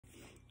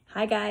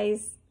Hi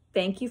guys,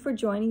 thank you for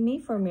joining me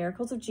for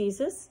Miracles of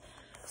Jesus.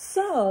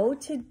 So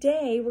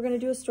today we're going to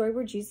do a story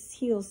where Jesus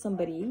heals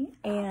somebody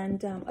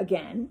and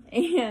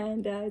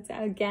it's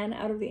again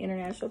out of the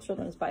International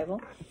Children's Bible.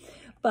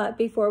 But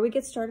before we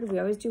get started, we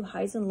always do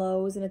highs and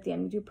lows, and at the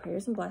end we do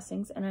prayers and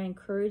blessings, and I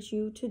encourage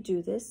you to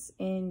do this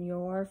in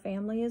your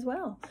family as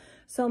well.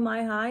 So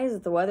my high is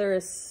that the weather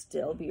is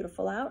still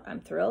beautiful out. I'm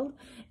thrilled,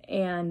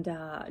 and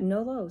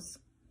no lows.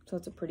 So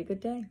it's a pretty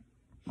good day.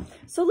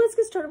 So let's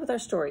get started with our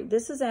story.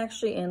 This is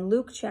actually in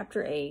Luke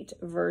chapter 8,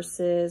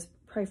 verses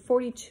probably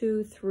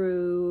 42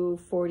 through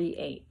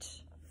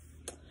 48.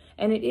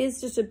 And it is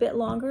just a bit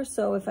longer,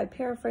 so if I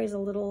paraphrase a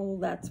little,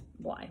 that's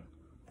why.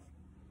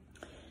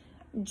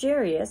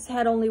 Jairus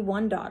had only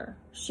one daughter.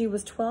 She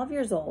was 12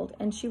 years old,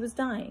 and she was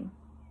dying.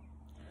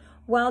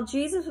 While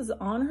Jesus was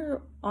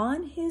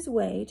on his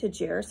way to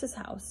Jairus'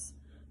 house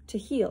to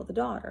heal the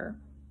daughter,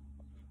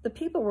 the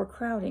people were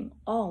crowding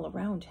all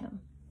around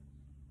him.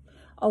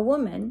 A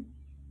woman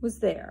was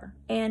there,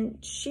 and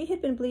she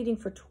had been bleeding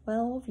for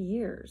 12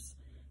 years.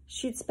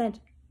 She'd spent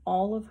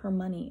all of her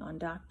money on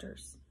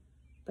doctors,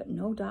 but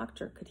no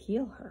doctor could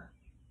heal her.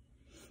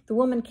 The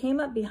woman came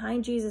up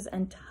behind Jesus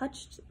and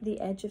touched the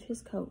edge of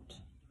his coat.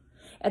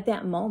 At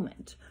that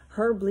moment,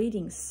 her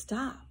bleeding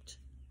stopped.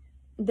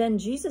 Then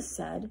Jesus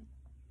said,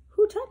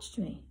 "Who touched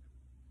me?"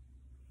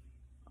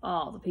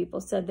 All the people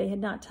said they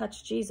had not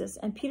touched Jesus,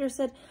 and Peter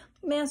said,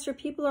 "Master,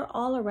 people are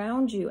all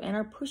around you and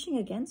are pushing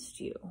against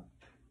you."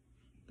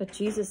 But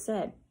Jesus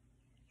said,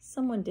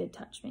 "Someone did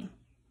touch me.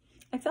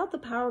 I felt the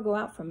power go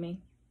out from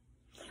me."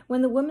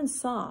 When the woman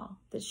saw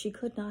that she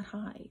could not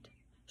hide,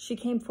 she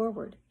came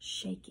forward,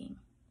 shaking.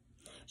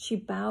 She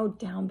bowed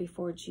down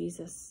before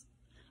Jesus,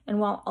 and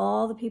while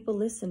all the people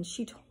listened,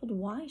 she told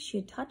why she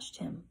had touched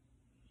him.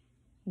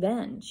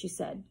 Then she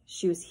said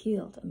she was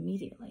healed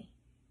immediately.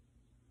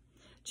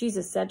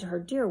 Jesus said to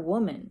her, "Dear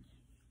woman,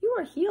 you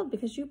are healed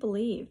because you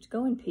believed.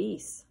 Go in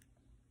peace."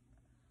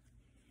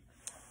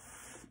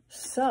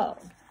 So,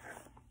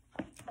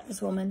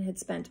 this woman had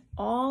spent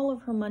all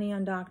of her money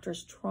on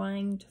doctors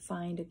trying to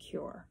find a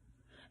cure,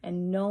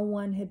 and no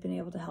one had been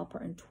able to help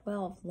her in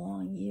 12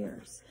 long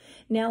years.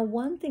 Now,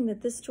 one thing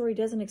that this story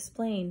doesn't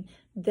explain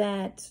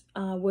that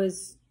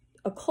was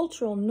a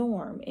cultural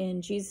norm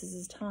in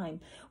Jesus's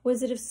time was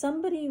that if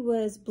somebody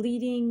was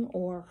bleeding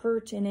or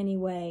hurt in any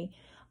way,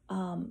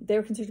 they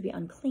were considered to be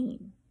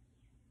unclean.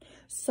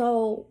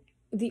 So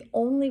the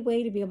only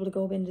way to be able to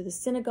go into the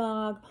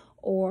synagogue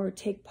or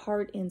take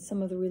part in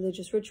some of the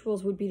religious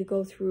rituals would be to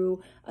go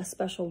through a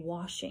special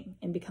washing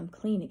and become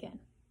clean again.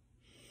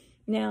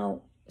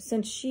 Now,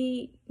 since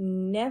she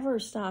never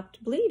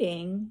stopped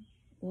bleeding,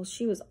 well,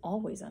 she was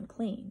always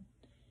unclean.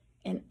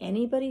 And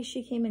anybody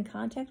she came in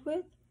contact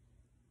with,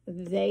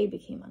 they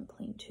became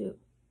unclean too.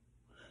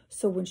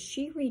 So when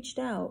she reached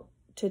out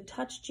to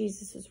touch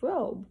Jesus's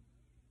robe,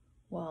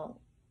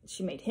 well,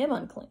 she made him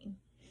unclean.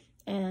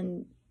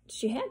 And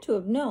she had to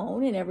have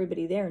known, and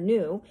everybody there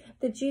knew,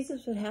 that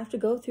Jesus would have to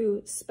go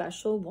through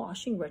special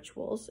washing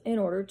rituals in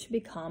order to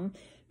become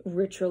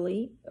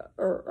ritually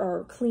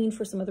or clean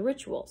for some of the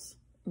rituals,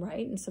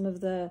 right? And some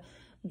of the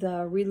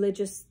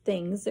religious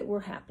things that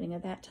were happening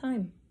at that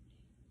time.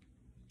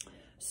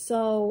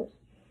 So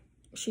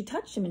she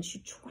touched him, and she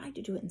tried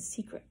to do it in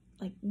secret,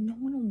 like no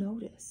one will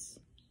notice.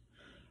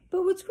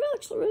 But what's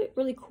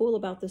really cool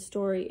about this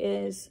story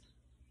is,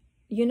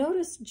 you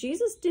notice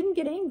Jesus didn't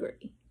get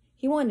angry.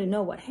 He wanted to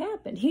know what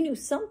happened. He knew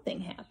something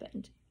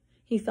happened.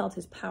 He felt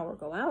his power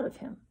go out of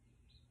him.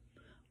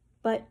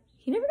 But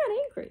he never got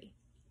angry.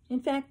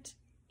 In fact,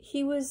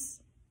 he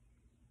was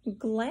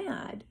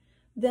glad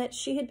that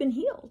she had been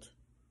healed.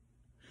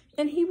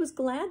 And he was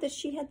glad that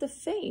she had the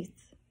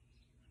faith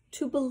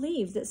to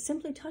believe that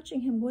simply touching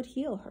him would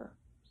heal her.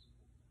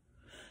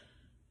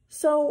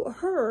 So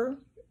her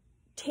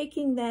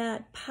taking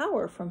that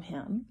power from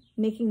him,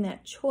 making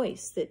that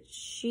choice that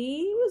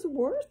she was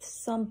worth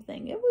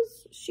something.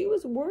 She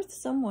was worth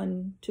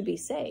someone to be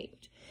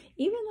saved,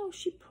 even though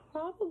she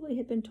probably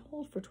had been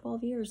told for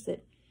 12 years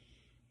that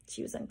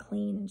she was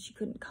unclean and she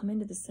couldn't come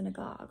into the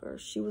synagogue, or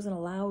she wasn't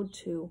allowed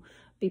to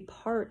be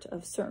part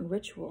of certain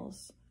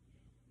rituals.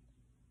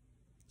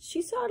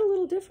 She saw it a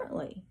little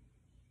differently.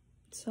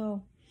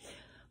 So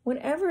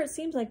whenever it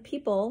seems like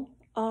people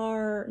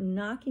are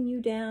knocking you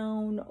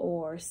down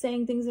or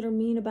saying things that are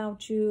mean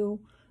about you,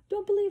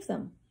 don't believe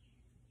them.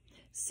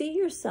 See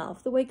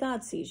yourself the way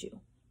God sees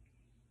you,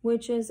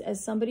 which is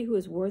as somebody who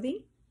is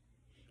worthy.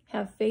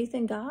 Have faith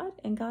in God,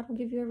 and God will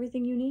give you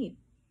everything you need,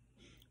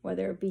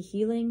 whether it be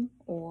healing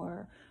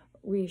or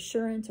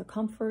reassurance or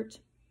comfort.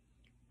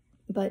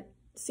 But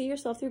see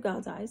yourself through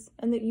God's eyes,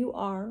 and that you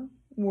are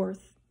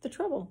worth the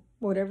trouble,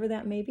 whatever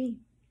that may be.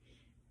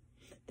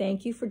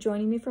 Thank you for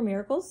joining me for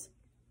Miracles.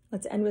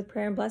 Let's end with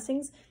prayer and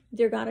blessings.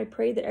 Dear God, I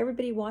pray that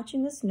everybody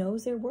watching this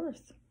knows their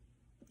worth.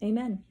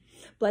 Amen.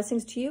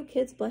 Blessings to you,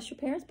 kids. Bless your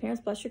parents.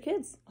 Parents, bless your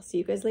kids. I'll see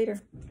you guys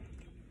later.